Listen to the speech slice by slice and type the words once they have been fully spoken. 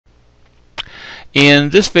In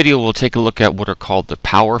this video, we'll take a look at what are called the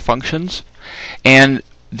power functions, and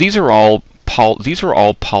these are all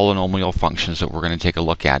polynomial functions that we're going to take a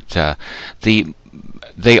look at.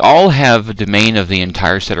 They all have a domain of the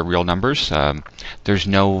entire set of real numbers. There's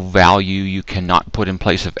no value you cannot put in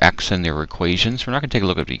place of x in their equations. We're not going to take a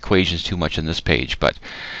look at the equations too much in this page, but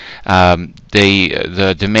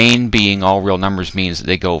the domain being all real numbers means that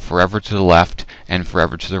they go forever to the left and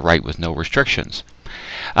forever to the right with no restrictions.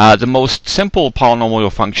 The most simple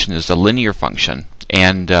polynomial function is the linear function,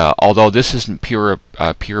 and although this isn't pure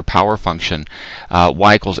power function,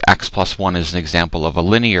 y equals x plus 1 is an example of a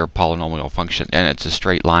linear polynomial function, and it's a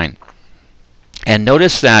straight line. And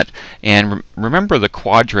notice that, and remember, the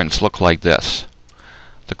quadrants look like this.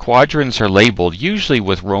 The quadrants are labeled usually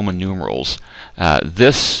with Roman numerals.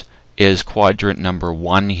 This is quadrant number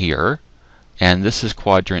 1 here, and this is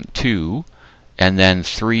quadrant 2, and then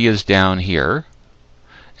 3 is down here.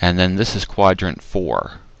 And then this is quadrant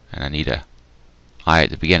 4, and I need a I at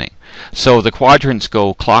the beginning. So the quadrants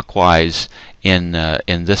go clockwise in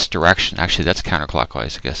this direction. Actually, that's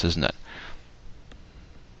counterclockwise, I guess, isn't it?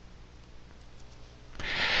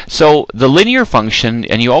 So the linear function,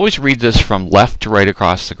 and you always read this from left to right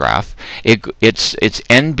across the graph. Its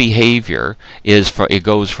end behavior is it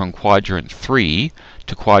goes from quadrant 3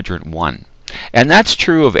 to quadrant 1, and that's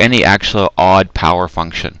true of any actual odd power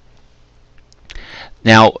function.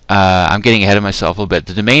 Now, I'm getting ahead of myself a little bit.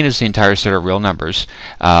 The domain is the entire set of real numbers.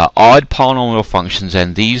 Odd polynomial functions,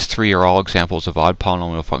 and these three are all examples of odd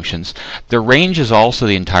polynomial functions. Their range is also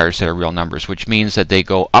the entire set of real numbers, which means that they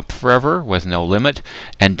go up forever with no limit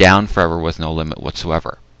and down forever with no limit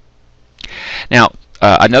whatsoever. Now,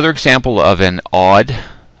 another example of an odd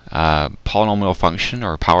polynomial function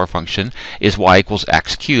or power function is y equals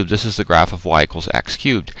x cubed. This is the graph of y equals x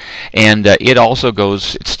cubed, and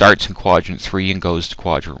it starts in quadrant 3 and goes to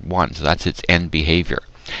quadrant 1, so that's its end behavior.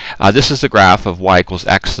 This is the graph of y equals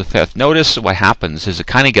x to the 5th. Notice what happens is it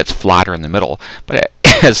kind of gets flatter in the middle, but it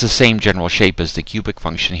has the same general shape as the cubic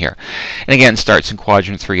function here. And again, starts in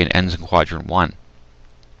quadrant 3 and ends in quadrant 1.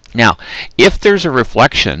 Now, if there's a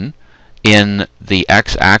reflection in the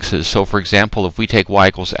x-axis, so for example, if we take y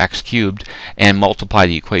equals x cubed and multiply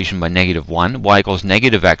the equation by -1, y equals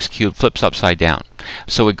negative x cubed flips upside down.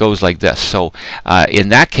 So it goes like this. So in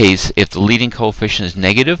that case, if the leading coefficient is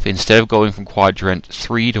negative, instead of going from quadrant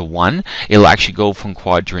 3 to 1, it'll actually go from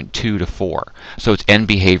quadrant 2 to 4. So its end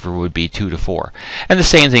behavior would be 2 to 4. And the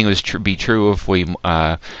same thing would be true if we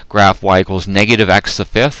graph y equals negative x to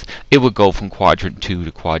the 5th. It would go from quadrant 2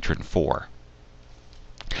 to quadrant 4.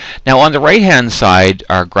 Now, on the right-hand side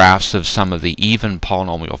are graphs of some of the even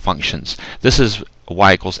polynomial functions. This is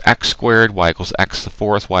y equals x squared, y equals x to the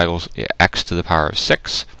 4th, y equals x to the power of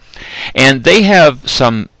 6. And they have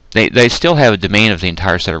they still have a domain of the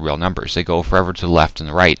entire set of real numbers. They go forever to the left and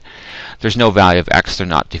the right. There's no value of x they're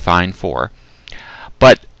not defined for.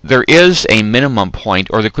 But there is a minimum point,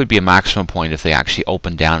 or there could be a maximum point if they actually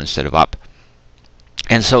open down instead of up.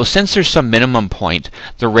 And so since there's some minimum point,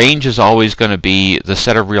 the range is always going to be the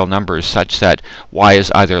set of real numbers such that y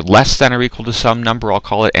is either less than or equal to some number, I'll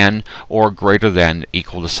call it n, or greater than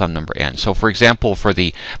equal to some number n. So for example, for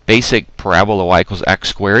the basic parabola y equals x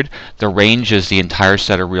squared, the range is the entire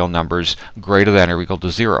set of real numbers greater than or equal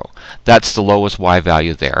to 0. That's the lowest y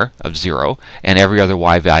value there of 0, and every other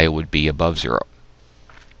y value would be above 0.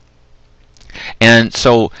 And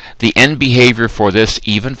so the end behavior for this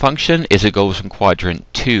even function is it goes from quadrant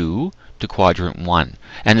 2 to quadrant 1.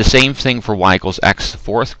 And the same thing for y equals x to the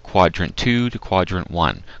 4th, quadrant 2 to quadrant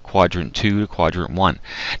 1, quadrant 2 to quadrant 1.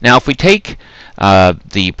 Now if we take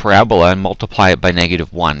the parabola and multiply it by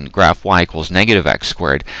 -1, graph y equals negative x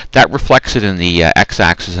squared, that reflects it in the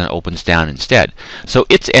x-axis and opens down instead. So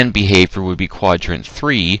its end behavior would be quadrant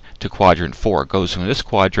 3 to quadrant 4. It goes from this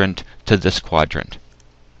quadrant to this quadrant.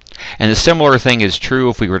 And a similar thing is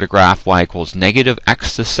true if we were to graph y equals negative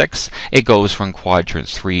x to the 6th. It goes from quadrant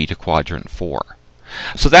 3 to quadrant 4.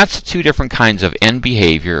 So that's two different kinds of end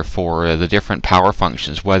behavior for the different power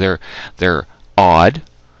functions, whether they're odd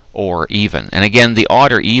or even. And again, the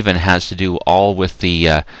odd or even has to do all with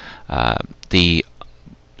the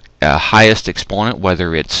highest exponent,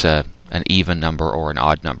 whether it's an even number or an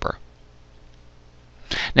odd number.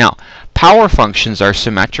 Now, power functions are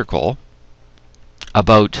symmetrical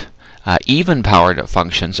about even powered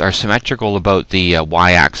functions are symmetrical about the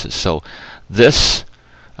y-axis. So this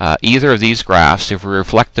either of these graphs, if we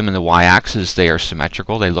reflect them in the y-axis, they are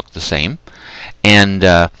symmetrical, they look the same. And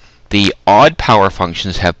the odd power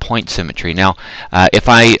functions have point symmetry. Now if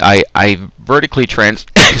I vertically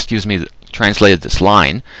excuse me, translated this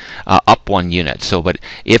line up 1 unit. So, but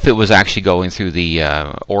if it was actually going through the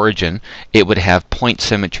origin, it would have point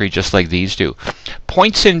symmetry just like these do.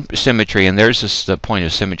 Point symmetry, and there's the point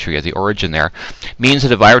of symmetry at the origin there, means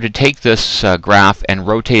that if I were to take this graph and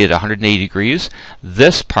rotate it 180 degrees,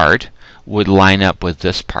 this part would line up with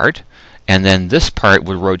this part, and then this part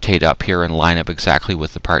would rotate up here and line up exactly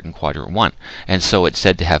with the part in quadrant 1. And so it's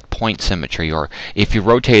said to have point symmetry, or if you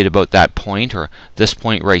rotate about that point, or this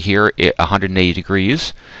point right here, 180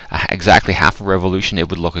 degrees, exactly half a revolution, it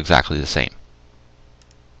would look exactly the same.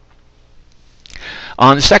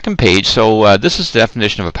 On the second page, so this is the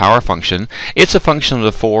definition of a power function. It's a function of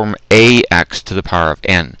the form ax to the power of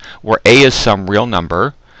n, where a is some real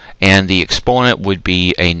number, and the exponent would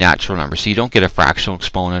be a natural number. So you don't get a fractional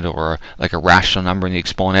exponent or like a rational number in the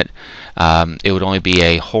exponent. It would only be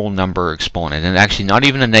a whole number exponent, and actually not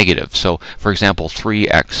even a negative. So, for example,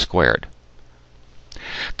 3x squared.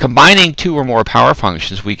 Combining two or more power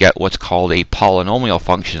functions, we get what's called a polynomial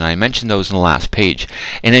function. I mentioned those in the last page.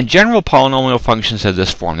 And in general, polynomial functions have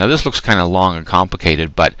this form. Now, this looks kind of long and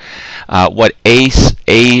complicated, but what a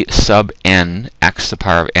sub n, x to the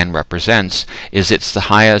power of n, represents is it's the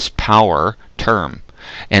highest power term.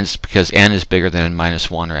 And it's because n is bigger than n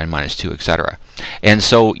minus 1 or n minus 2, etc. And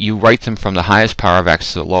so you write them from the highest power of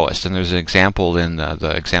x to the lowest. And there's an example in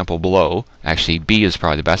the example below. Actually, B is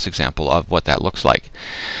probably the best example of what that looks like.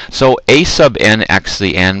 So a sub n x to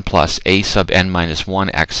the n plus a sub n minus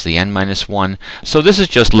 1 x to the n minus 1. So this is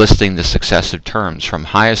just listing the successive terms from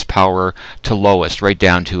highest power to lowest, right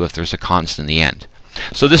down to if there's a constant in the end.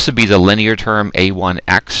 So this would be the linear term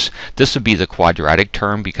a1x. This would be the quadratic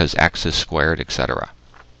term because x is squared, etc.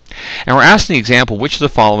 And we're asked in the example, which of the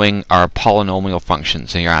following are polynomial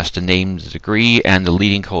functions? And you're asked to name the degree and the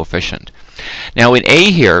leading coefficient. Now in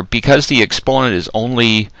A here, because the exponent is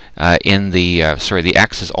only the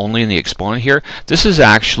x is only in the exponent here, this is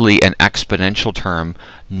actually an exponential term,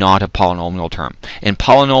 not a polynomial term. In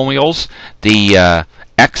polynomials, the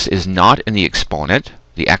x is not in the exponent.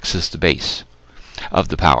 The x is the base of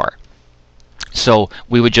the power. So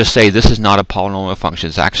we would just say this is not a polynomial function.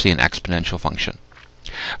 It's actually an exponential function.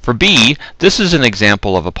 For B, this is an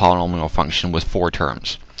example of a polynomial function with 4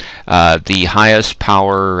 terms. The highest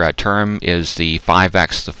power term is the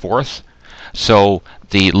 5x to the 4th. So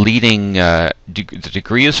the leading the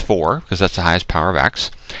degree is 4 because that's the highest power of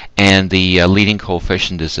x, and the leading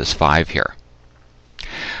coefficient is this 5 here.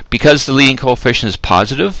 Because the leading coefficient is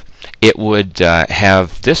positive, it would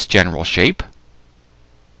have this general shape.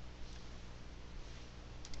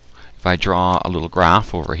 If I draw a little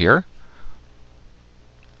graph over here,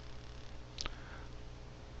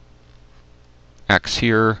 x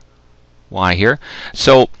here, y here.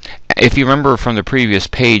 So if you remember from the previous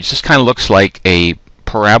page, this kind of looks like a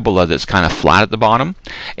parabola that's kind of flat at the bottom.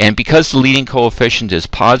 And because the leading coefficient is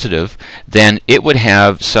positive, then it would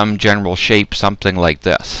have some general shape, something like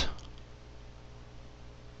this.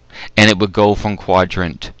 And it would go from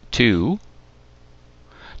quadrant 2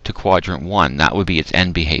 to quadrant 1. That would be its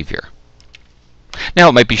end behavior. Now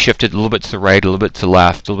it might be shifted a little bit to the right, a little bit to the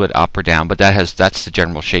left, a little bit up or down, but that's the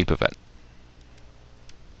general shape of it.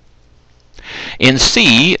 In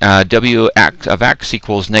C, w of x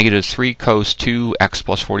equals negative 3 cos 2x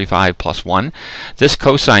plus 45 plus 1. This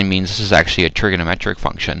cosine means this is actually a trigonometric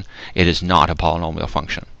function. It is not a polynomial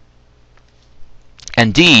function.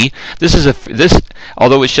 And D,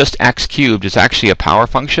 although it's just x cubed, it's actually a power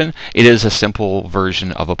function. It is a simple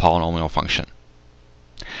version of a polynomial function.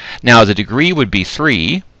 Now the degree would be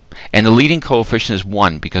 3, and the leading coefficient is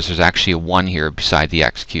 1 because there's actually a 1 here beside the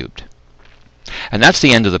x cubed. And that's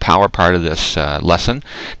the end of the power part of this lesson.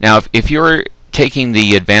 Now, if you're taking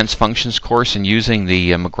the advanced functions course and using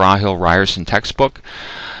the McGraw-Hill-Ryerson textbook,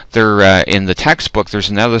 in the textbook there's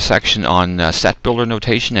another section on set builder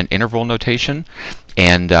notation and interval notation,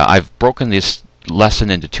 and I've broken this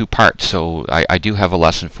lesson into 2 parts, so I do have a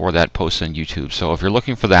lesson for that posted on YouTube. So if you're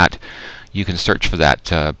looking for that, you can search for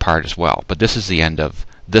that part as well. But this is the end of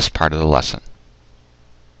this part of the lesson.